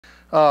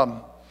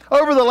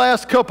Over the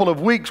last couple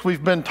of weeks,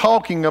 we've been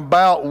talking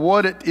about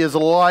what it is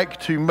like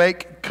to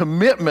make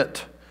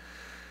commitment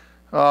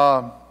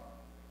to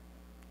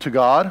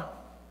God,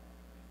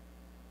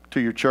 to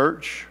your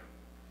church,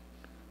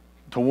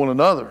 to one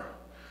another.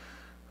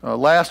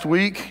 Last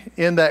week,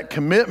 in that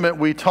commitment,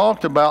 we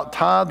talked about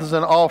tithes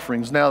and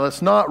offerings. Now,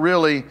 that's not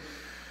really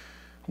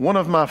one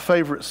of my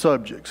favorite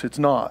subjects. It's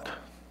not.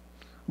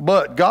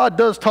 But God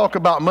does talk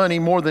about money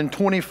more than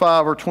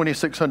 25 or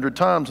 2,600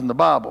 times in the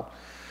Bible.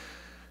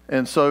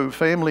 And so,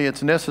 family,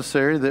 it's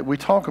necessary that we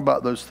talk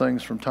about those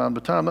things from time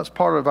to time. That's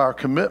part of our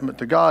commitment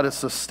to God.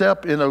 It's a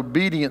step in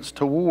obedience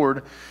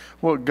toward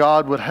what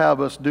God would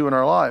have us do in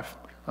our life.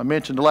 I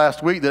mentioned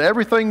last week that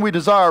everything we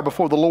desire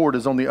before the Lord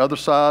is on the other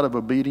side of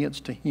obedience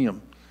to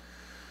Him.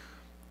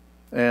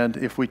 And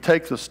if we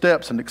take the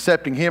steps in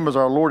accepting Him as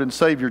our Lord and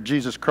Savior,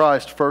 Jesus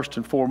Christ, first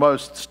and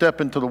foremost, step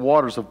into the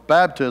waters of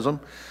baptism,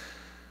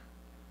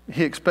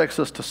 He expects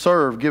us to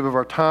serve, give of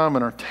our time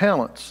and our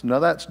talents. Now,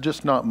 that's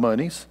just not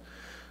monies.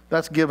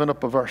 That's giving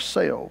up of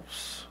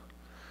ourselves.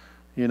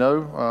 You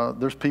know,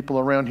 there's people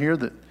around here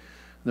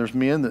there's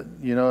men that,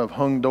 have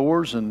hung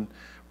doors and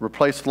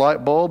replaced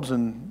light bulbs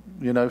and,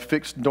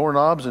 fixed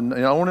doorknobs and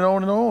on and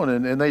on and on.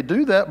 And they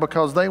do that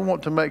because they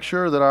want to make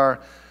sure that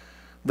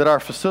our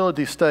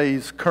facility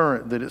stays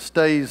current, that it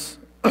stays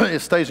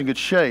in good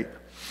shape.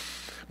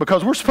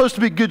 Because we're supposed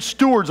to be good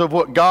stewards of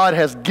what God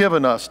has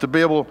given us, to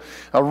be able,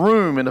 a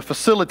room and a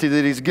facility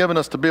that He's given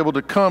us to be able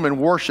to come and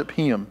worship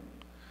Him.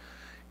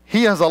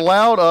 He has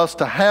allowed us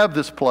to have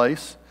this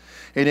place,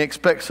 and He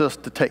expects us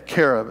to take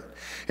care of it.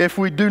 If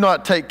we do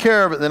not take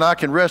care of it, then I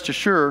can rest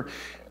assured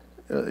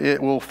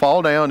it will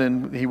fall down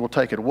and He will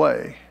take it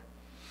away.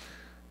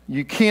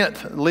 You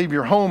can't leave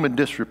your home in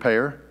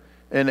disrepair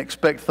and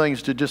expect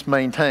things to just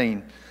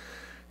maintain.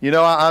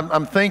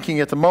 I'm thinking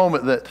at the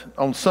moment that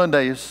on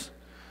Sundays,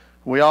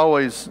 we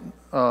always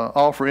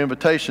offer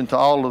invitation to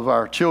all of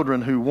our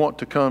children who want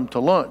to come to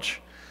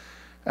lunch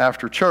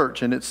after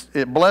church. And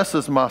it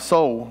blesses my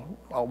soul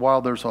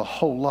while there's a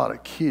whole lot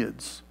of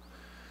kids.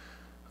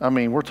 I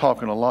mean, we're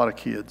talking a lot of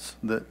kids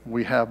that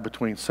we have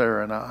between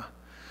Sarah and I.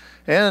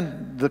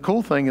 And the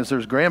cool thing is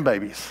there's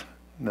grandbabies.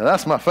 Now,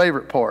 that's my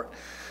favorite part.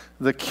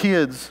 The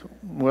kids,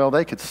 well,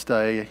 they could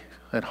stay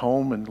at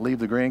home and leave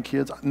the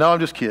grandkids. No, I'm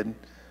just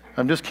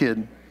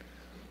kidding.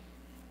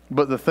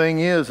 But the thing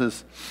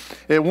is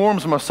it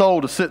warms my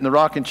soul to sit in the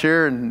rocking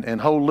chair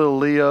and hold little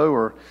Leo,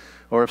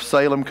 or if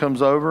Salem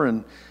comes over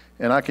and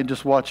I can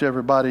just watch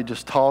everybody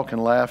just talk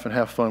and laugh and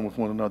have fun with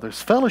one another.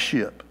 It's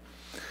fellowship.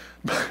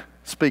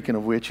 Speaking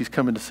of which, he's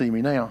coming to see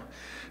me now.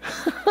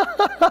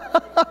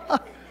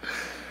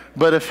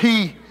 But if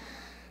we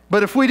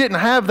didn't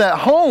have that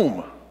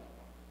home,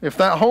 if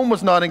that home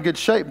was not in good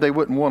shape, they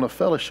wouldn't want a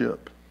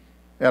fellowship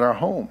at our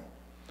home.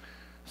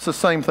 It's the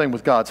same thing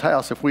with God's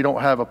house. If we don't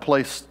have a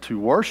place to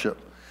worship,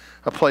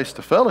 a place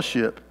to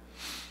fellowship,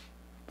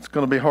 it's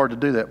going to be hard to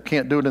do that. We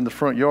can't do it in the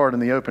front yard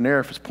in the open air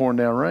if it's pouring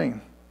down rain.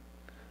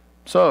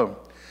 So,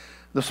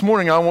 this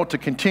morning I want to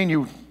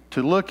continue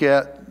to look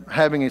at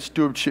having a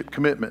stewardship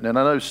commitment. And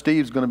I know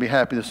Steve's going to be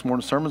happy this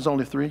morning. The sermon's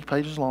only 3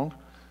 pages long.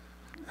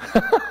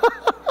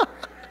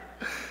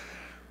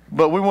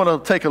 But we want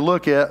to take a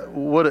look at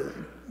what it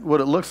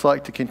looks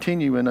like to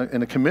continue in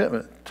a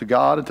commitment to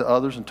God and to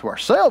others and to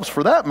ourselves,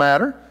 for that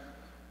matter,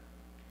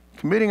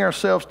 committing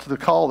ourselves to the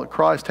call that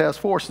Christ has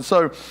for us.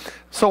 And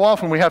so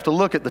often we have to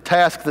look at the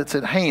task that's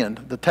at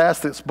hand, the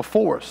task that's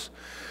before us.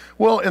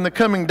 Well, in the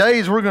coming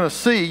days,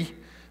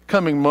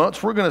 coming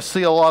months, we're going to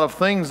see a lot of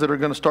things that are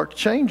going to start to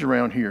change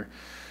around here.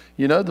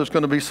 There's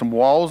going to be some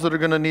walls that are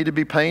going to need to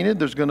be painted.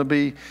 There's going to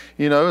be,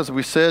 as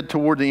we said,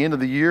 toward the end of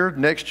the year,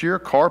 next year,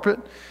 carpet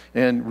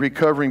and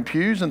recovering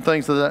pews and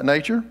things of that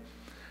nature.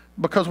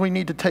 Because we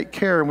need to take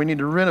care and we need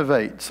to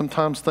renovate.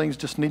 Sometimes things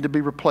just need to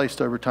be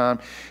replaced over time.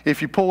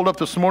 If you pulled up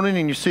this morning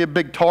and you see a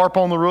big tarp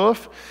on the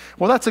roof,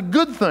 well, that's a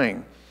good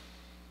thing.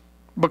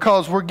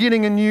 Because we're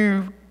getting a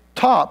new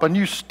top, a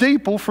new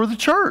steeple for the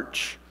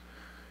church.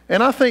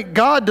 And I think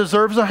God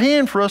deserves a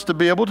hand for us to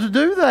be able to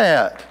do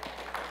that.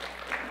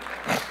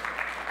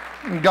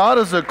 God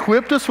has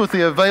equipped us with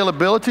the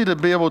availability to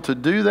be able to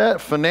do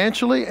that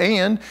financially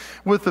and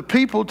with the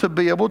people to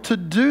be able to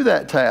do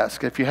that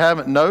task. If you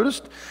haven't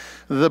noticed,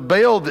 the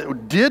bell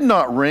that did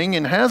not ring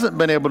and hasn't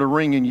been able to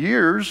ring in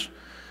years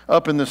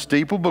up in the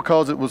steeple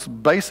because it was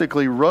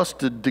basically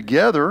rusted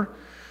together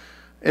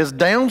is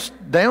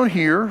down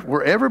here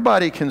where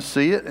everybody can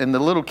see it and the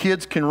little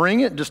kids can ring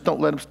it. Just don't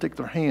let them stick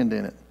their hand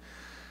in it.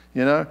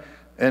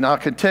 And I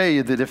can tell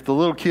you that if the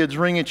little kids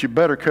ring it, you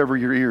better cover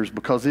your ears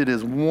because it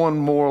is one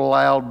more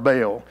loud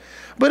bell.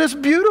 But it's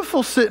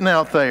beautiful sitting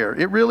out there.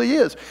 It really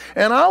is.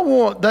 And I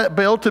want that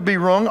bell to be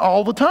rung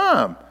all the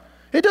time.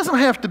 It doesn't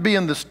have to be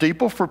in the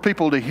steeple for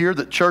people to hear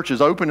that church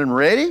is open and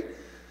ready.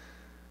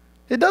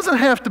 It doesn't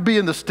have to be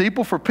in the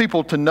steeple for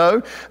people to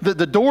know that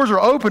the doors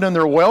are open and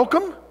they're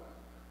welcome.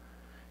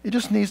 It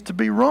just needs to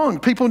be rung.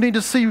 People need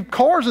to see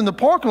cars in the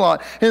parking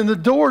lot and the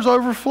doors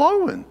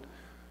overflowing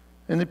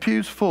and the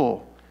pews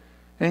full.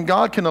 And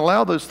God can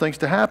allow those things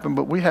to happen,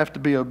 but we have to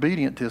be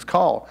obedient to his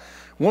call.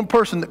 One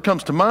person that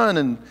comes to mind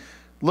in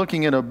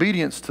looking at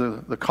obedience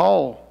to the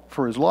call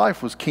for his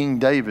life was King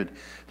David.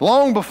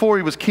 Long before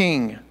he was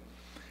king,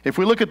 if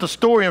we look at the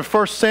story in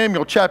 1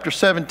 Samuel chapter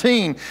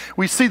 17,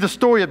 we see the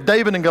story of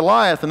David and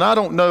Goliath. And I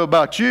don't know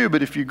about you,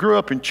 but if you grew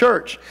up in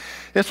church,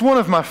 it's one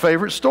of my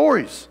favorite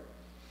stories.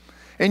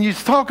 And you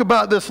talk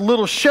about this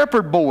little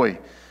shepherd boy,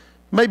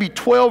 maybe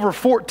 12 or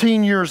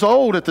 14 years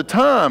old at the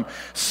time,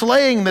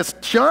 slaying this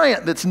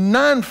giant that's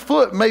 9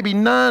 foot, maybe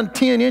 9,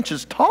 10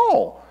 inches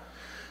tall.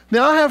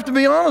 Now, I have to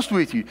be honest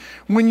with you.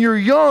 When you're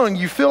young,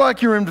 you feel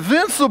like you're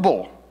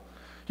invincible.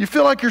 You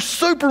feel like you're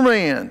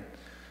Superman.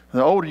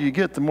 The older you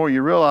get, the more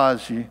you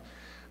realize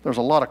there's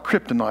a lot of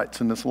kryptonites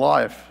in this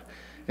life,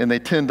 and they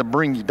tend to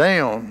bring you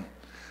down.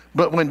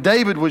 But when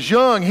David was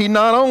young, he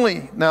not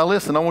only, now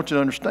listen, I want you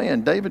to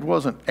understand, David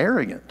wasn't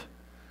arrogant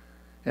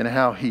in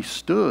how he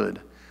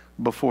stood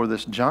before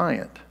this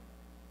giant.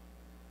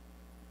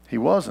 He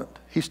wasn't.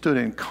 He stood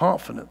in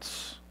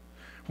confidence.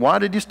 Why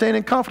did he stand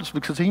in confidence?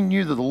 Because he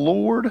knew that the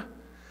Lord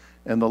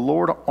and the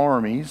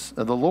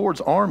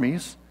Lord's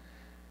armies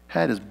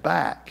had his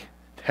back,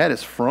 had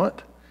his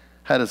front,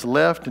 had his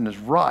left and his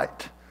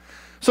right.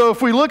 So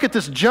if we look at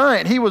this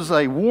giant, he was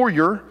a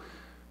warrior.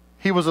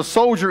 He was a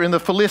soldier in the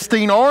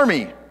Philistine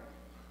army.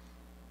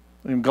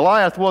 And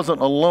Goliath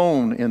wasn't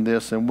alone in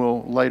this, and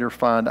we'll later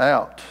find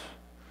out.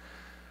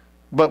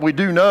 But we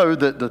do know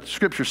that the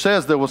scripture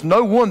says there was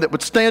no one that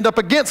would stand up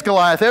against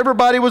Goliath.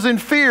 Everybody was in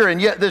fear, and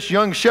yet this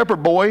young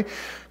shepherd boy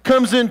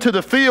comes into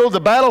the field, the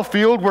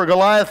battlefield where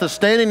Goliath is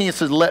standing, and he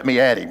says, "Let me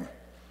at him.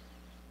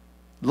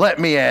 Let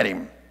me at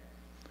him."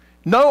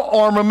 No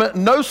armament,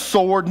 no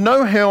sword,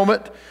 no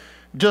helmet,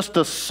 just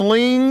a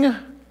sling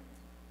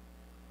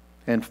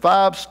and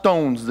 5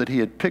 stones that he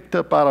had picked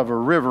up out of a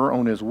river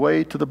on his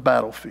way to the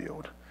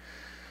battlefield.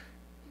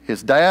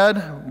 His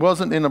dad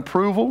wasn't in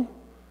approval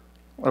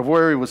of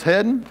where he was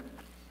heading.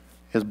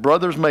 His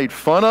brothers made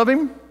fun of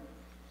him.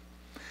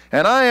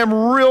 And I am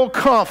real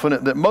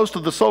confident that most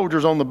of the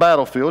soldiers on the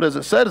battlefield, as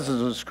it says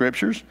in the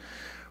scriptures,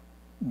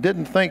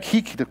 didn't think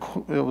he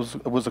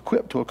was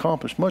equipped to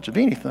accomplish much of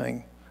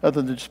anything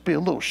other than just be a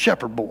little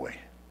shepherd boy.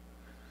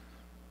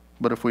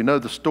 But if we know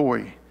the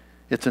story,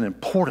 it's an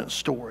important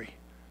story.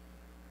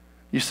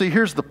 You see,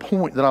 here's the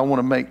point that I want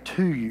to make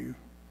to you.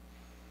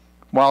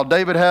 While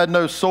David had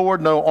no sword,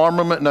 no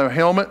armament, no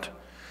helmet,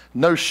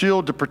 no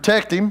shield to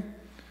protect him,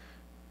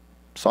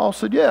 Saul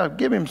said, yeah,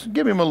 give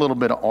him a little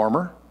bit of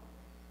armor.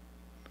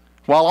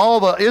 While all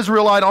the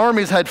Israelite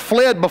armies had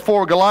fled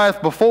before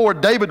Goliath before,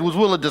 David was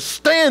willing to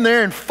stand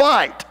there and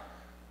fight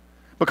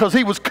because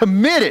he was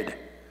committed.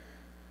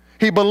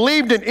 He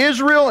believed in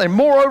Israel, and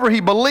moreover, he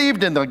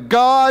believed in the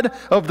God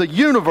of the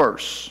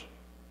universe.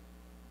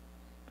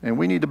 And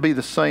we need to be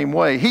the same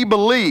way. He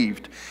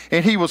believed,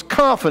 and he was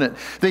confident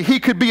that he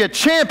could be a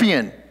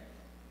champion,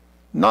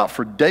 not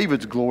for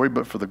David's glory,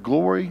 but for the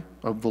glory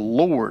of the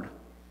Lord.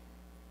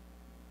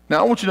 Now,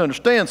 I want you to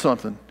understand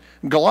something.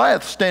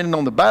 Goliath standing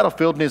on the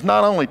battlefield and is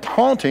not only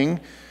taunting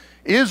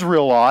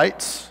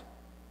Israelites,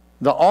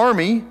 the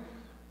army,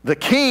 the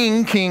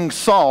king, King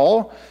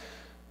Saul,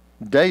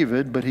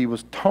 David, but he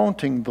was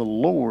taunting the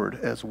Lord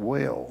as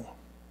well.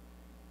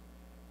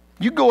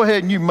 You go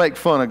ahead and you make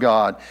fun of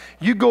God.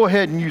 You go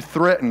ahead and you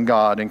threaten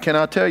God. And can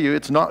I tell you,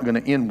 it's not going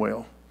to end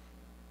well.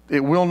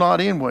 It will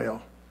not end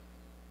well.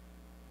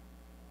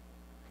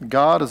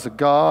 God is a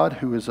God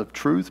who is of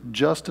truth,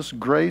 justice,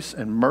 grace,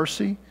 and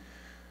mercy.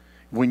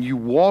 When you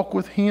walk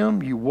with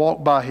him, you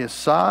walk by his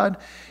side.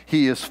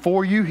 He is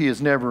for you. He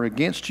is never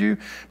against you.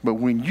 But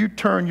when you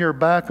turn your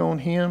back on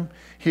him,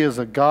 he is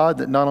a God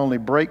that not only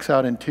breaks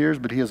out in tears,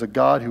 but he is a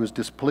God who is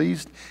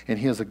displeased, and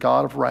he is a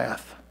God of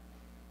wrath.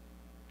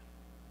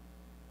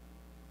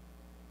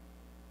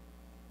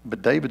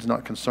 But David's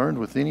not concerned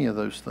with any of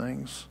those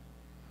things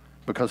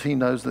because he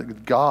knows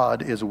that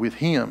God is with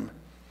him.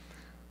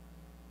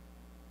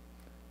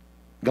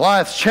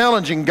 Goliath's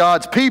challenging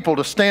God's people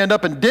to stand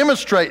up and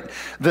demonstrate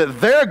that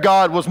their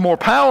God was more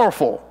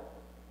powerful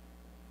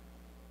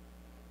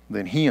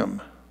than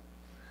him.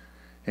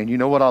 And you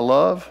know what I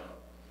love?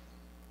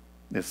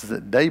 It's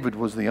that David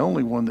was the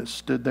only one that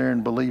stood there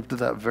and believed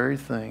that very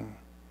thing.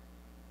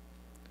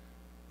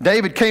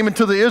 David came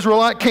into the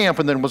Israelite camp,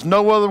 and there was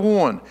no other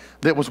one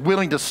that was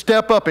willing to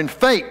step up in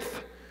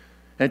faith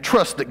and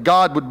trust that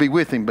God would be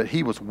with him, but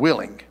he was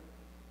willing.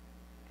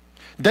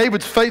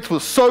 David's faith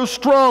was so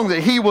strong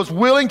that he was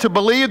willing to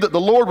believe that the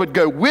Lord would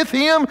go with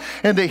him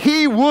and that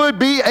he would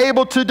be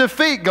able to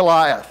defeat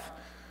Goliath.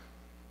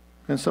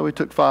 And so he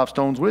took 5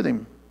 stones with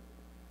him.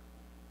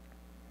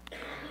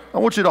 I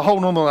want you to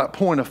hold on to that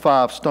point of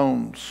 5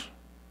 stones.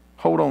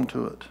 Hold on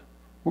to it.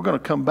 We're going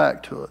to come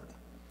back to it.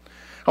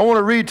 I want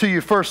to read to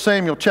you 1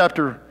 Samuel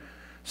chapter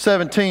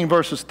 17,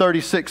 verses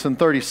 36 and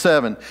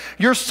 37.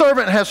 Your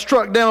servant has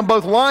struck down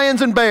both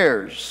lions and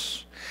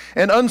bears,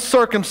 and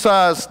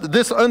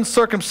this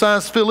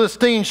uncircumcised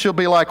Philistine shall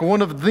be like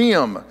one of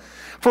them.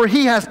 For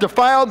he has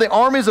defiled the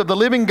armies of the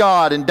living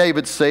God. And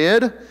David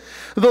said,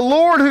 The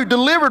Lord who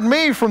delivered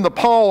me from the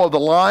paw of the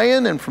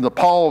lion and from the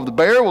paw of the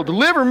bear will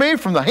deliver me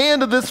from the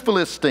hand of this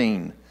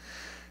Philistine.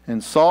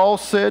 And Saul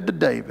said to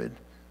David,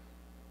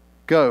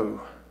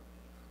 go,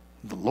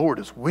 the Lord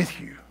is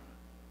with you.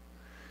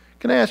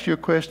 Can I ask you a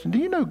question? Do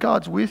you know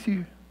God's with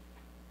you?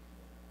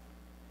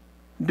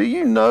 Do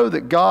you know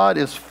that God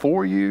is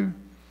for you?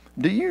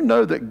 Do you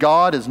know that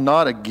God is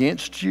not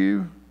against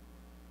you?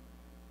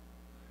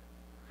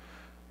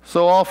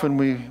 So often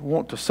we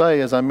want to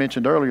say, as I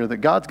mentioned earlier, that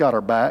God's got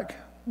our back.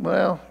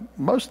 Well,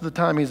 most of the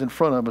time He's in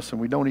front of us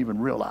and we don't even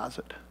realize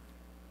it.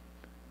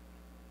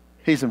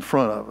 He's in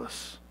front of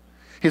us.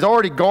 He's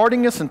already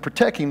guarding us and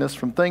protecting us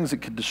from things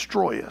that could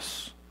destroy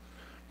us.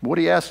 What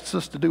He asks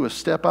us to do is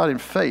step out in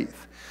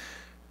faith.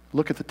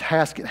 Look at the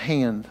task at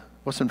hand,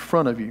 what's in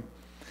front of you.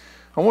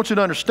 I want you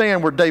to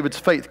understand where David's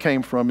faith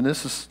came from, and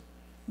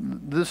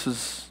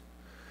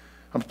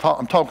I'm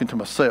talking to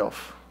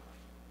myself.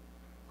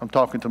 I'm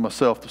talking to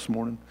myself this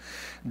morning.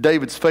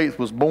 David's faith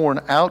was born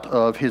out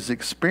of his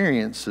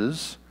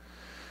experiences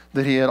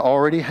that he had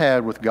already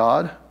had with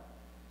God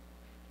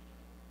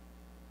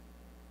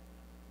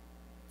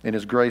and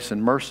His grace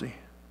and mercy.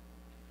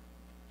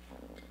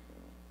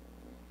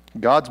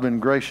 God's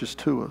been gracious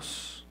to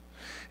us.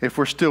 If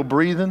we're still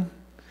breathing,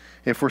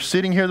 if we're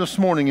sitting here this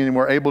morning and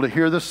we're able to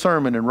hear this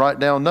sermon and write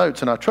down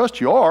notes, and I trust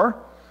you are,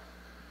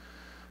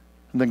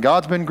 then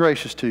God's been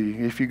gracious to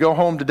you. If you go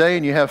home today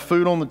and you have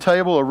food on the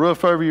table, a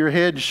roof over your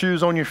head,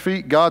 shoes on your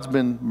feet, God's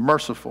been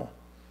merciful.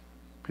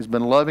 He's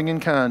been loving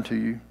and kind to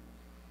you.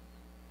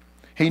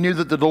 He knew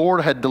that the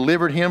Lord had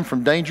delivered him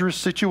from dangerous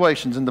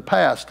situations in the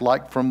past,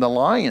 like from the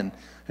lion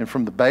and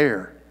from the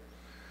bear.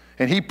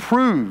 And He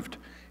proved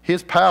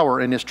His power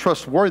and His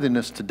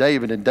trustworthiness to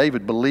David, and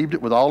David believed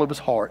it with all of his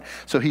heart.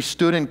 So he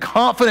stood in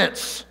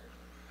confidence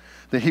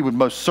that he would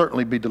most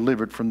certainly be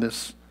delivered from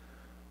this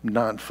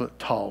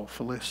 9-foot-tall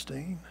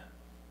Philistine.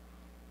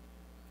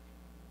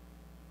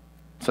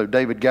 So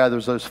David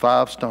gathers those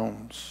 5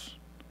 stones.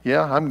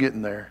 Yeah, I'm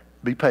getting there.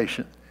 Be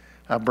patient.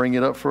 I bring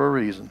it up for a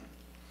reason.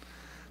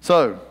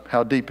 So,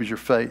 how deep is your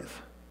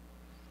faith?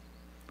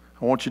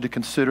 I want you to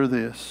consider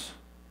this.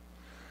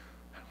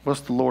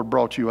 What's the Lord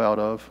brought you out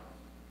of?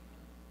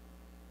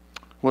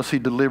 What's He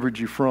delivered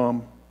you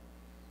from?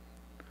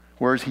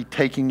 Where is He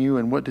taking you,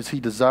 and what does He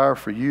desire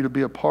for you to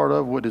be a part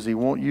of? What does He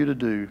want you to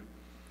do?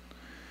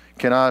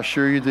 Can I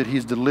assure you that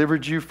He's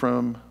delivered you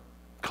from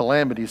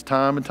calamities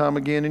time and time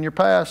again in your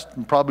past,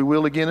 and probably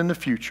will again in the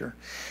future?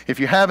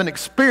 If you haven't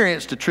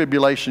experienced a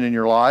tribulation in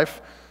your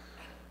life,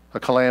 a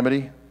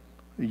calamity,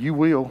 you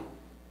will.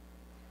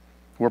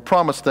 We're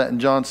promised that in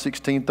John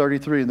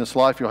 16:33, in this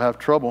life you'll have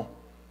trouble.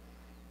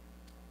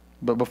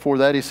 But before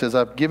that He says,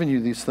 I've given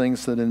you these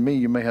things that in me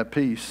you may have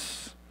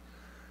peace.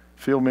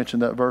 Phil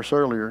mentioned that verse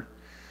earlier.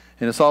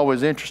 And it's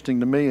always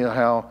interesting to me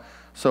how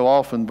so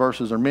often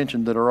verses are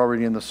mentioned that are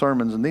already in the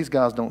sermons, and these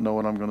guys don't know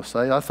what I'm going to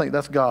say. I think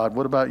that's God.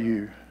 What about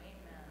you?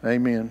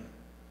 Amen.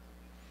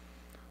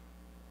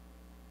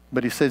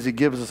 But He says He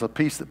gives us a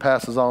peace that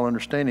passes all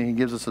understanding. He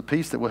gives us a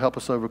peace that will help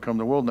us overcome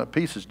the world, and that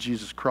peace is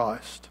Jesus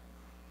Christ.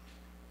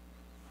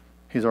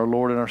 He's our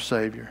Lord and our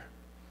Savior.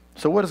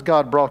 So what has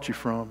God brought you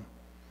from?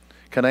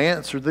 Can I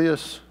answer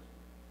this?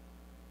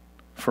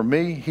 For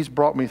me, He's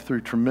brought me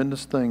through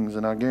tremendous things,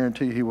 and I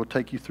guarantee you He will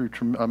take me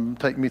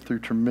through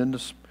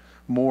tremendous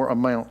more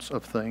amounts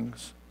of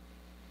things.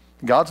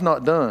 God's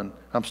not done.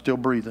 I'm still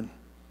breathing.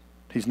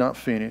 He's not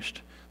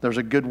finished. There's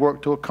a good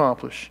work to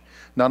accomplish,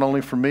 not only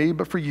for me,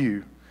 but for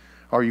you.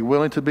 Are you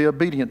willing to be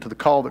obedient to the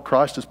call that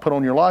Christ has put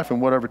on your life, and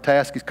whatever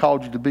task He's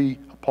called you to be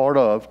a part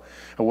of,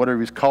 or whatever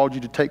He's called you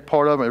to take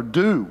part of, or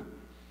do?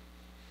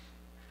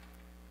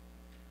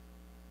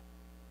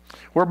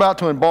 We're about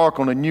to embark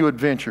on a new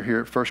adventure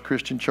here at First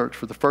Christian Church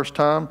for the first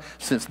time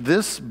since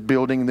this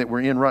building that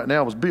we're in right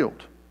now was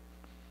built.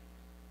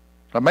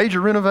 A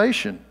major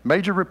renovation,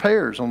 major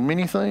repairs on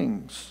many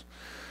things.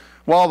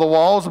 While the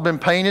walls have been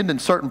painted in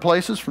certain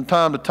places from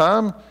time to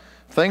time,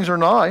 things are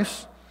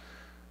nice.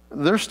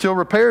 There's still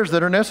repairs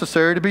that are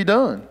necessary to be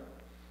done.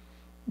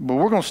 But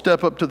we're going to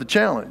step up to the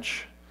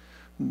challenge.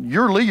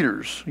 Your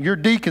leaders, your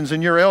deacons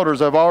and your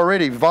elders have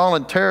already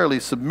voluntarily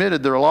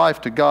submitted their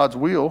life to God's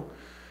will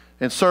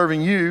and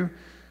serving you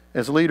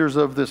as leaders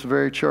of this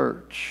very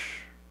church.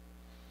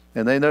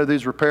 And they know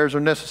these repairs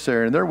are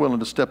necessary, and they're willing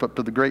to step up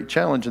to the great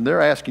challenge, and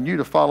they're asking you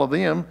to follow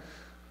them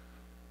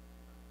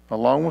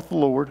along with the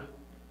Lord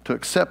to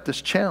accept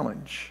this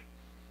challenge.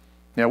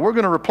 Now, we're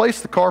going to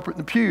replace the carpet in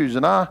the pews,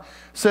 and I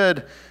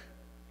said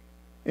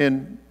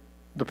in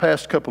the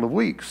past couple of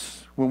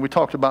weeks when we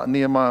talked about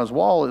Nehemiah's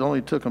wall, it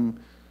only took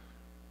them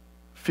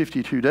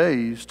 52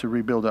 days to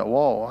rebuild that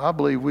wall. I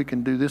believe we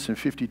can do this in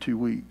 52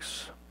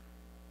 weeks.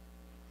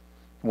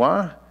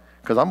 Why?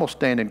 Because I'm going to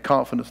stand in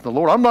confidence in the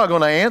Lord. I'm not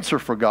going to answer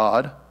for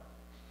God,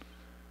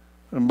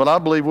 but I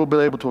believe we'll be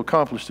able to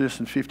accomplish this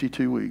in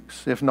 52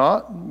 weeks. If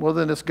not, well,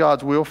 then it's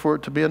God's will for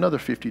it to be another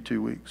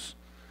 52 weeks.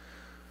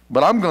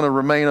 But I'm going to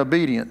remain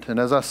obedient. And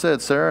as I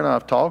said, Sarah and I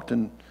have talked,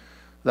 and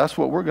that's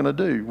what we're going to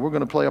do. We're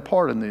going to play a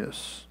part in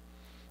this.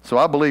 So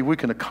I believe we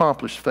can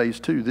accomplish phase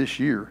 2 this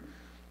year.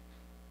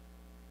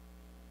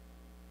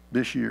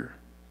 this year.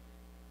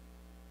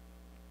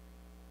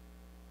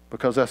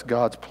 Because that's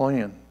God's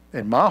plan.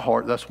 In my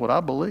heart, that's what I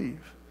believe.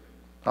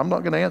 I'm not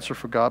going to answer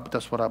for God, but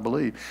that's what I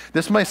believe.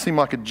 This may seem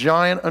like a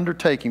giant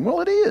undertaking.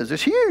 Well, it is.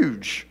 It's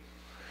huge.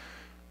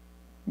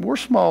 We're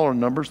smaller in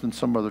numbers than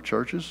some other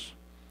churches,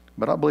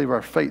 but I believe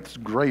our faith is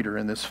greater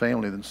in this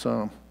family than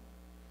some.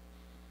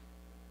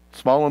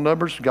 Smaller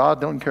numbers,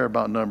 God don't care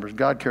about numbers.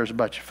 God cares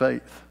about your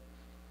faith.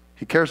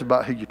 He cares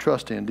about who you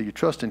trust in. Do you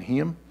trust in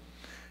Him?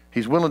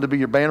 He's willing to be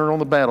your banner on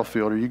the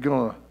battlefield. Are you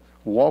going to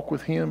walk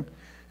with Him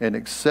and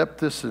accept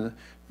this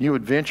new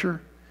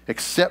adventure,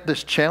 accept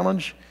this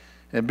challenge,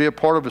 and be a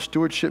part of a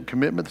stewardship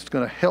commitment that's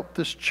going to help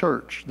this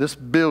church, this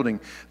building,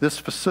 this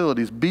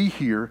facilities be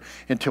here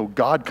until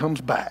God comes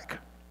back?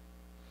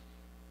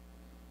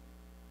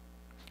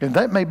 And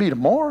that may be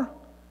tomorrow.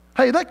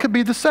 Hey, that could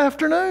be this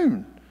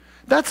afternoon.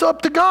 That's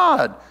up to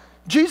God.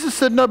 Jesus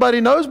said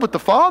nobody knows but the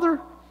Father.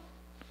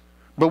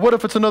 But what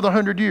if it's another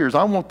 100 years?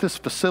 I want this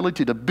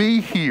facility to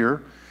be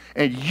here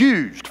and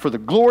used for the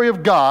glory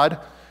of God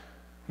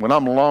when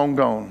I'm long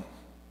gone.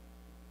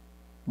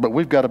 But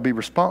we've got to be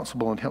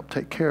responsible and help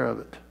take care of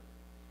it.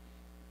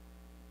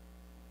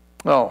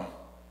 Oh,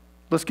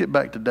 let's get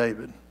back to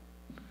David.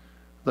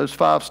 Those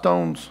 5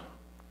 stones,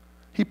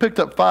 he picked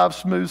up 5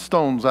 smooth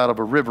stones out of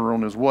a river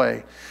on his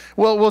way.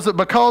 Well, was it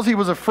because he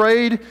was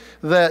afraid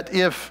that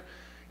if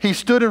he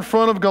stood in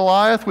front of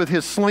Goliath with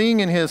his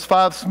sling and his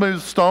 5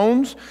 smooth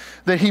stones,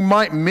 that he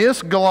might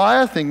miss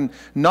Goliath and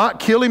not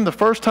kill him the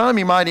first time?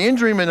 He might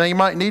injure him and he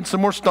might need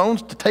some more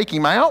stones to take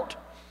him out?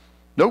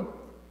 Nope.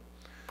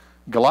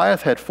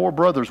 Goliath had 4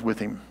 brothers with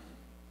him.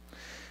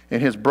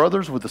 And his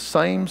brothers were the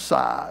same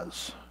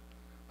size.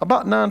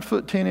 About 9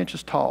 foot 10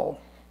 inches tall,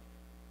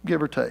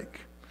 give or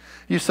take.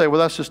 You say,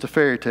 well, that's just a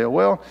fairy tale.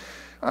 Well,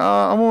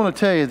 I want to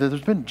tell you that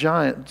there's been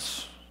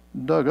giants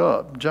dug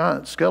up,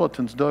 giant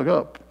skeletons dug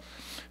up,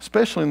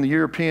 especially in the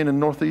European and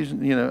Northeast,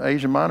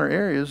 Asia Minor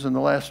areas in the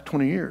last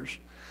 20 years.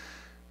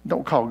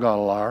 Don't call God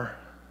a liar.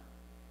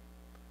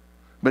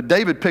 But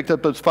David picked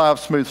up those 5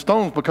 smooth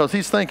stones because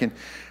he's thinking,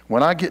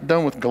 when I get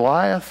done with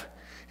Goliath,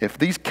 if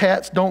these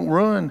cats don't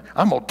run,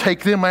 I'm going to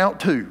take them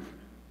out too.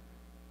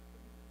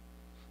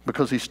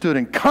 Because he stood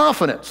in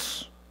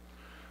confidence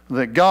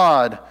that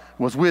God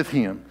was with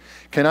him.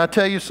 Can I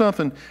tell you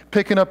something?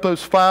 Picking up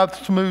those 5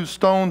 smooth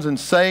stones and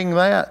saying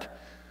that,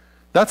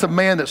 that's a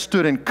man that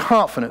stood in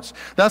confidence.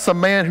 That's a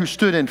man who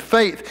stood in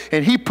faith,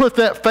 and he put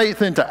that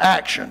faith into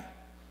action.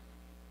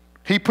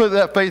 He put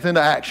that faith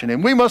into action.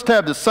 And we must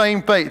have the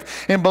same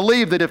faith and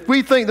believe that if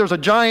we think there's a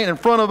giant in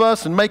front of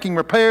us and making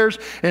repairs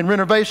and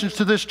renovations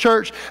to this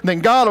church, then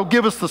God will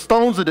give us the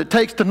stones that it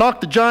takes to knock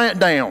the giant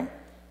down.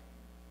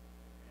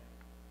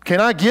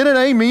 Can I get it?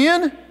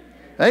 Amen?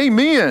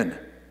 Amen.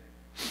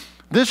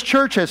 This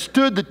church has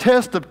stood the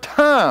test of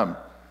time.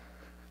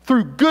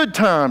 Through good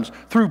times,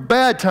 through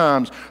bad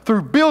times,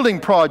 through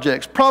building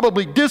projects,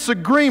 probably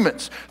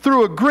disagreements,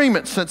 through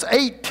agreements since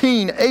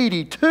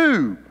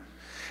 1882.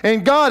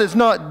 And God is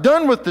not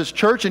done with this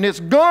church, and it's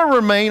going to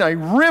remain a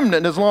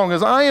remnant as long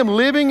as I am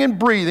living and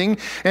breathing.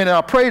 And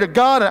I pray to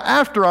God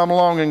after I'm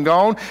long and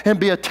gone and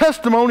be a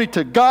testimony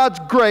to God's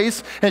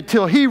grace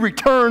until He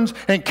returns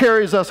and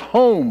carries us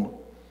home.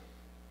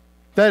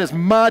 That is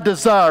my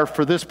desire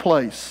for this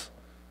place.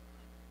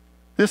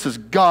 This is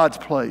God's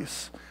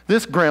place.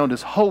 This ground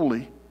is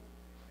holy,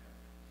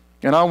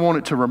 and I want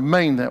it to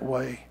remain that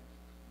way.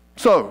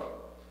 So,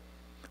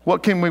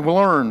 what can we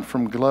learn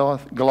from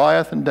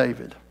Goliath and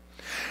David?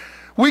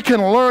 We can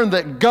learn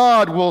that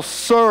God will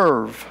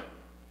serve.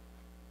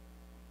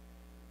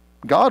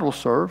 God will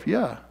serve,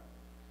 yeah,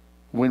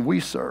 when we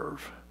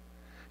serve.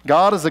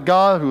 God is a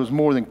God who is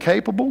more than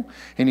capable,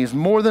 and He's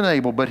more than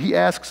able, but He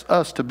asks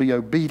us to be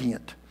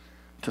obedient,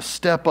 to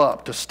step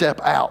up, to step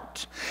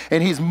out.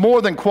 And He's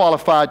more than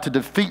qualified to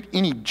defeat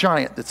any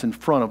giant that's in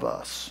front of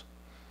us.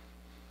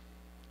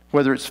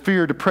 Whether it's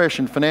fear,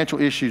 depression,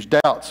 financial issues,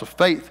 doubts of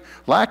faith,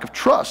 lack of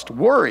trust,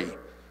 worry,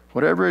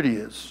 whatever it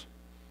is.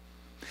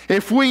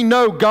 If we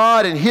know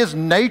God and His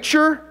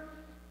nature,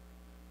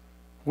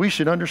 we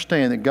should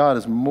understand that God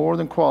is more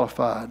than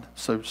qualified.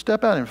 So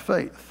step out in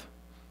faith.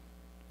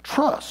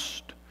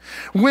 Trust.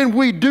 When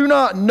we do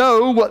not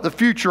know what the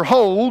future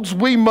holds,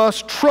 we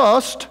must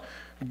trust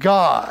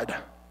God.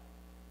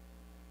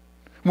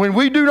 When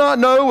we do not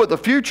know what the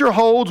future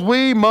holds,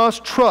 we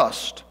must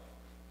trust.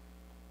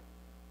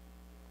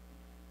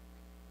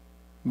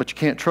 But you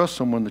can't trust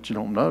someone that you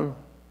don't know.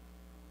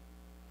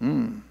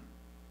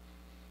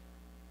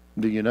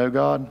 Do you know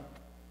God?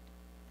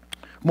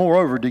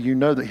 Moreover, do you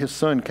know that His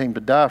Son came to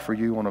die for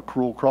you on a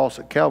cruel cross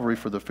at Calvary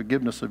for the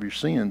forgiveness of your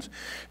sins?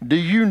 Do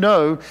you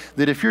know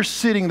that if you're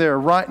sitting there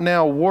right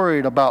now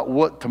worried about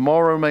what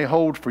tomorrow may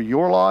hold for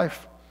your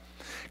life,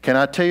 can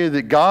I tell you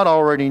that God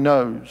already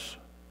knows,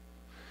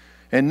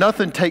 and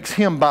nothing takes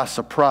Him by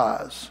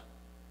surprise.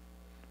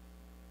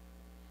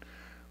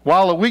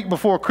 While a week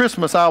before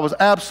Christmas I was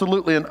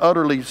absolutely and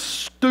utterly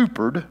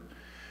stupid,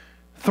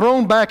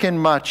 thrown back in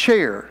my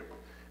chair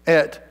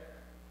at,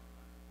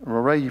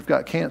 well, Ray, you've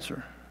got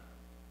cancer.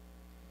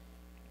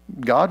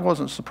 God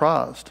wasn't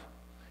surprised.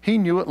 He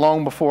knew it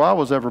long before I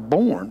was ever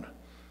born,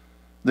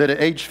 that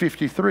at age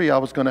 53 I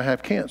was going to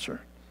have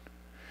cancer.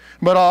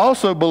 But I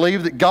also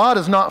believe that God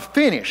is not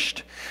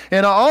finished.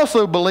 And I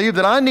also believe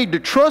that I need to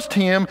trust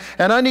Him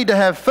and I need to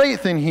have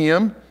faith in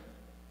Him.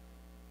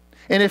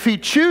 And if He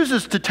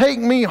chooses to take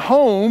me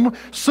home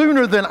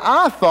sooner than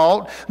I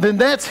thought, then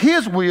that's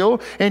His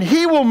will. And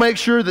He will make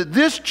sure that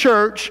this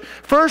church,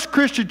 First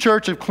Christian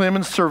Church of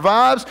Clemens,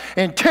 survives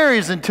and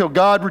tarries until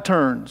God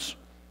returns.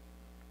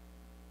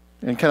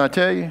 And can I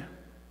tell you,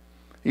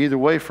 either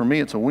way, for me,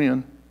 it's a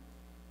win.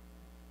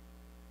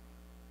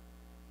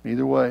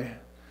 Either way.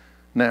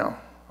 Now,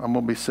 I'm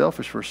going to be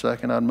selfish for a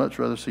second. I'd much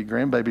rather see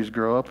grandbabies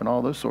grow up and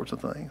all those sorts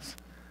of things.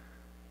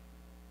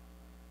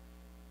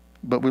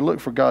 But we look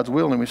for God's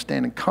will and we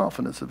stand in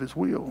confidence of His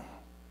will.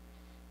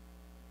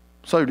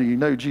 So do you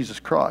know Jesus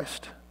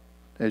Christ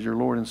as your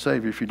Lord and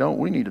Savior? If you don't,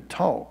 we need to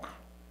talk.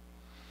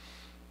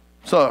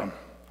 So,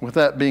 with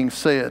that being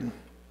said,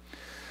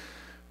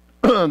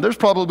 there's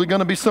probably going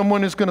to be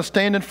someone who's going to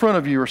stand in front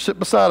of you or sit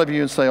beside of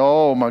you and say,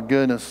 oh my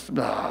goodness,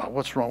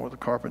 what's wrong with the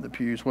carpet in the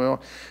pews? Well,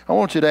 I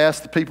want you to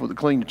ask the people that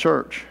clean the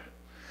church.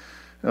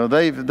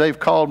 They've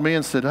called me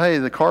and said, hey,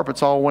 the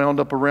carpet's all wound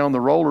up around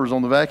the rollers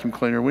on the vacuum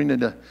cleaner. We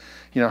need to,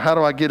 how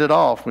do I get it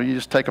off? Well, you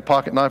just take a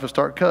pocket knife and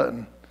start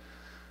cutting.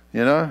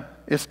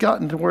 It's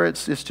gotten to where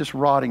it's just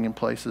rotting in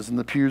places and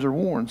the pews are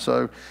worn.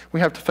 So we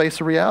have to face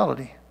a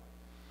reality.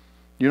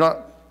 You're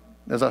not,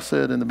 as I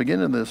said in the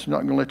beginning of this, you're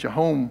not going to let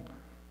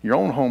your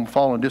own home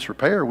fall in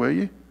disrepair, will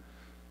you?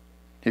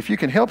 If you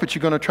can help it,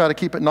 you're going to try to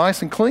keep it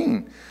nice and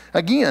clean.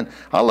 Again,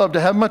 I love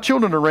to have my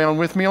children around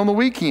with me on the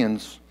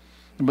weekends,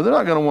 but they're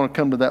not going to want to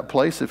come to that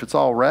place if it's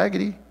all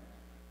raggedy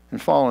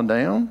and falling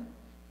down.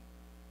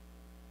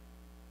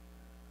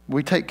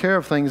 We take care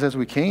of things as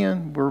we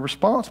can. We're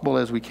responsible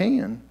as we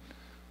can.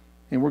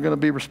 And we're going to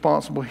be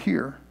responsible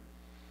here.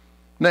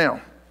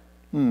 Now,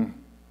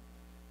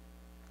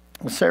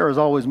 Sarah's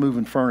always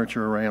moving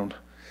furniture around.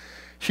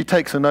 She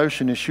takes a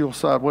notion and she'll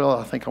decide, well,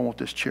 I think I want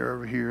this chair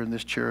over here and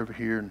this chair over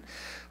here. And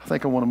I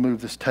think I want to move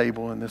this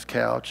table and this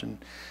couch. And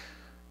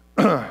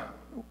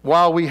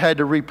while we had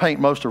to repaint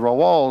most of our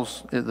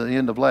walls at the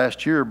end of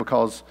last year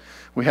because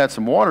we had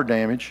some water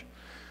damage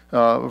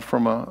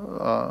from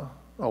a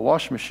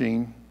washing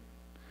machine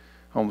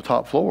on the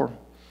top floor,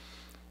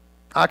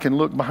 I can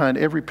look behind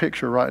every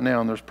picture right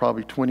now and there's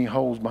probably 20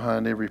 holes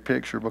behind every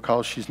picture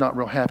because she's not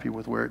real happy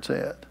with where it's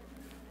at.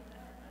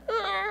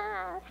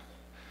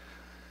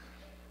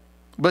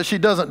 But she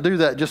doesn't do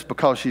that just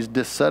because she's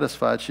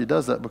dissatisfied. She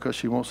does that because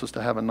she wants us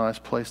to have a nice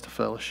place to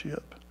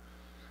fellowship.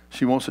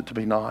 She wants it to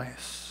be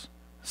nice.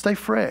 Stay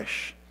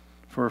fresh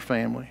for her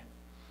family.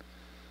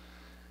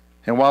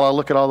 And while I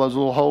look at all those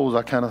little holes,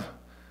 I kind of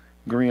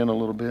grin a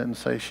little bit and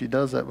say she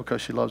does that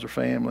because she loves her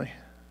family.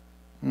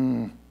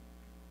 We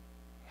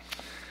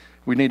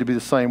need to be the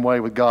same way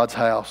with God's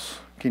house.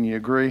 Can you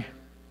agree?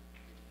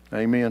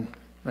 Amen.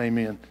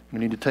 Amen. We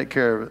need to take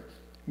care of it.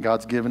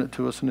 God's given it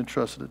to us and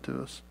entrusted it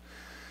to us.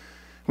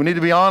 We need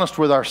to be honest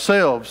with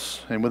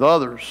ourselves and with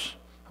others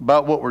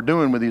about what we're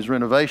doing with these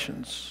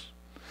renovations.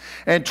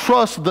 And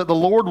trust that the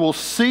Lord will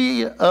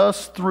see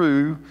us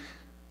through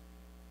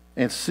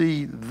and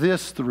see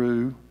this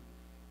through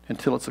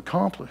until it's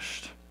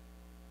accomplished.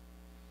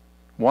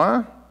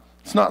 Why?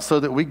 It's not so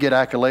that we get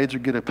accolades or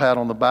get a pat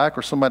on the back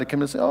or somebody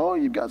come and say, oh,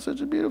 you've got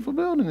such a beautiful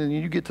building. And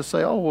you get to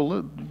say, oh, well,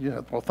 look,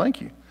 yeah, well, thank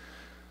you.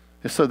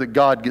 It's so that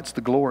God gets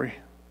the glory.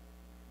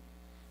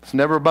 It's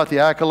never about the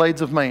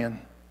accolades of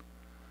man.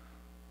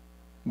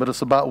 But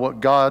it's about what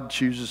God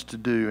chooses to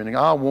do. And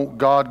I want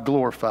God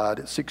glorified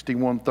at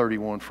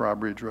 6131 Fry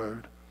Bridge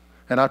Road.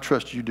 And I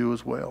trust you do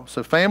as well.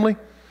 So family,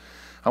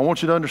 I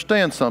want you to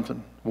understand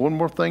something. One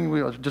more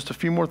thing, just a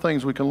few more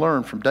things we can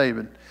learn from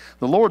David.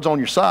 The Lord's on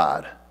your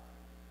side.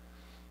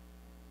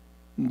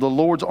 The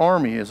Lord's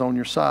army is on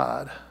your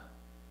side.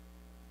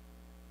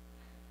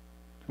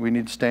 We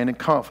need to stand in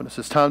confidence.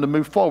 It's time to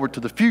move forward to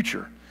the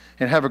future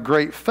and have a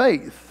great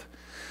faith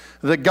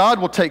that God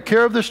will take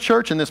care of this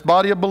church and this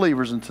body of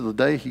believers until the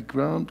day He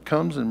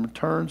comes and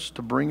returns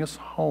to bring us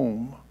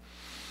home.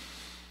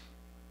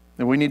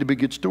 And we need to be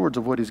good stewards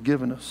of what He's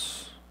given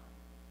us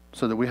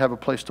so that we have a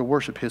place to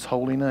worship His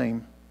holy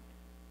name.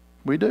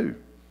 We do.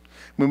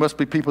 We must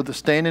be people that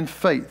stand in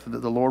faith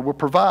that the Lord will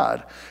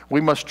provide. We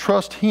must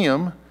trust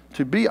Him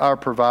to be our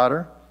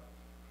provider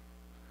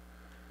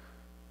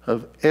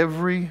of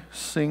every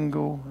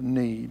single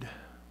need.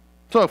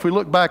 So if we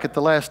look back at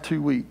the last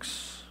 2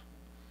 weeks,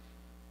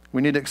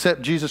 we need to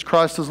accept Jesus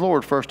Christ as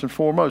Lord first and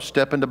foremost.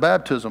 Step into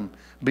baptism.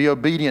 Be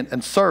obedient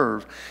and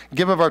serve.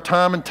 Give of our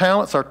time and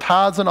talents, our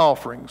tithes and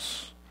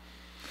offerings.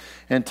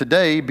 And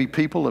today, be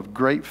people of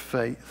great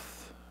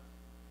faith.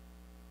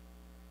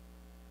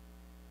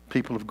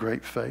 People of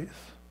great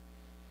faith.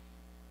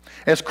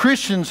 As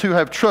Christians who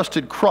have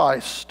trusted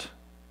Christ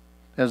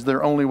as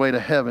their only way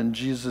to heaven,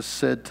 Jesus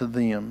said to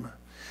them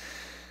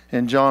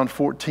in John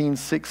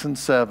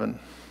 14:6-7,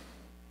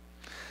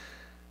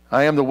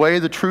 I am the way,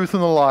 the truth,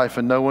 and the life,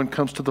 and no one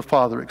comes to the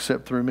Father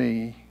except through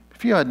me.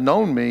 If you had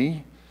known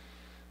me,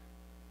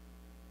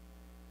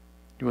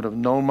 you would have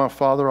known my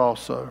Father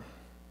also.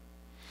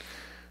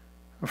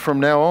 From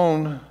now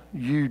on,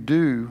 you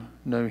do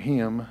know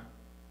him,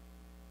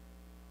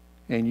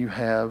 and you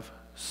have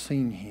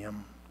seen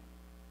him.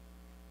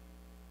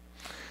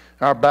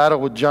 Our battle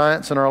with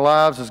giants in our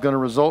lives is going to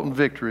result in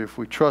victory if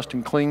we trust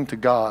and cling to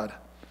God,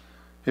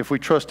 if we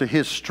trust to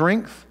his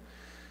strength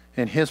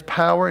and his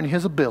power and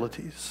his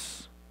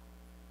abilities.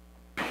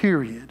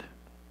 Period.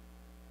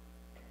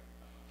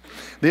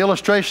 The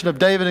illustration of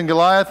David and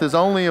Goliath is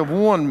only of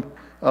one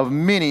of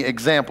many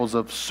examples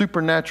of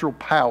supernatural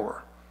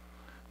power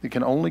that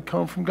can only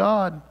come from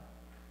God.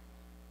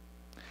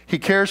 He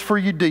cares for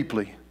you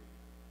deeply.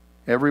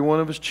 Every one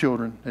of his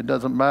children. It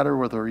doesn't matter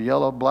whether they're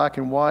yellow, black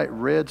and white,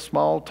 red,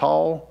 small,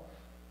 tall.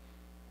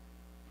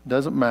 It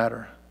doesn't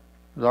matter.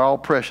 They're all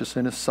precious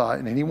in his sight,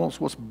 and he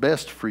wants what's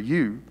best for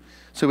you.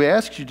 So he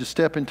asks you to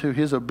step into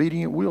his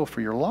obedient will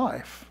for your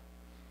life.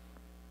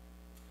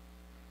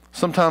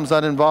 Sometimes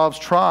that involves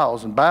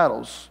trials and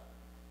battles.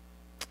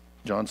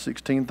 John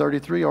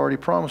 16:33 already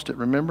promised it,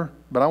 remember?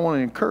 But I want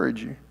to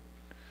encourage you.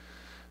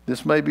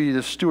 This may be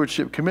the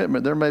stewardship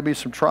commitment. There may be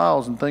some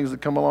trials and things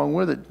that come along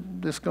with it.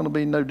 It's going to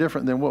be no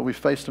different than what we've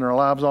faced in our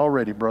lives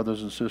already,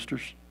 brothers and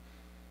sisters.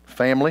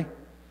 Family.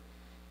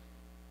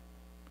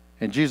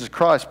 And Jesus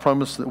Christ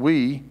promised that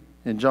we,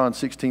 in John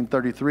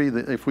 16:33,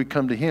 that if we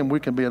come to him, we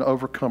can be an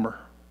overcomer.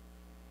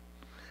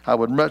 I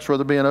would much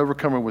rather be an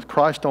overcomer with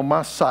Christ on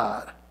my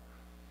side,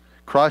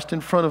 Christ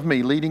in front of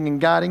me, leading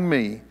and guiding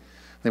me,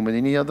 than with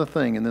any other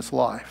thing in this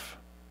life.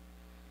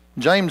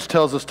 James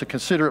tells us to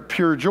consider it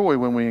pure joy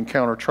when we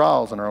encounter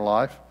trials in our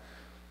life.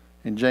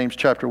 In James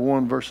chapter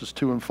 1, verses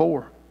 2 and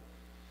 4.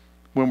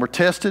 When we're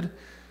tested,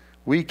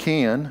 we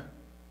can,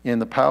 in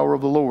the power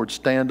of the Lord,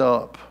 stand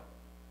up.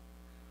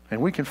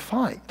 And we can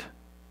fight.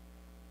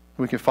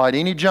 We can fight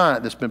any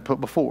giant that's been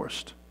put before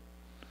us.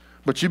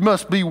 But you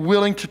must be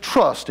willing to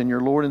trust in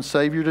your Lord and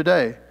Savior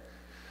today.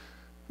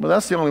 Well,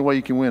 that's the only way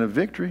you can win a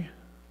victory.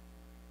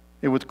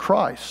 It's with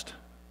Christ.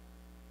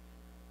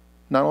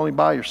 Not only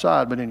by your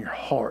side, but in your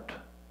heart.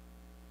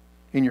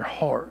 In your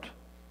heart.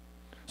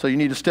 So you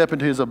need to step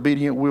into his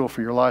obedient will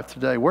for your life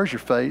today. Where's your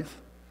faith?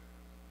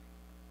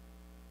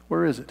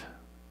 Where is it?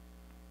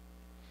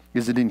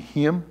 Is it in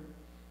him?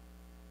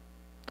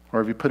 Or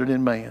have you put it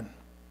in man?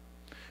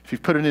 If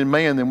you've put it in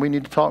man, then we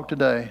need to talk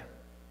today.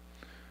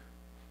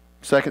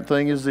 Second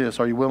thing is this.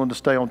 Are you willing to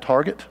stay on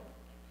target?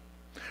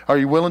 Are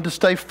you willing to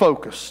stay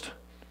focused?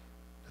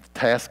 The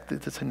task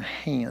that's in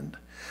hand.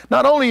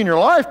 Not only in your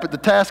life, but the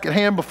task at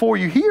hand before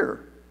you here.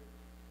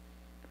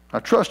 I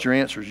trust your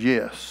answer is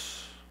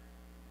yes.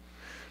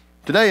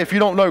 Today, if you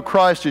don't know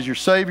Christ as your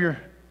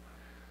Savior,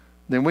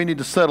 then we need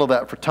to settle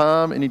that for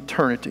time and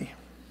eternity.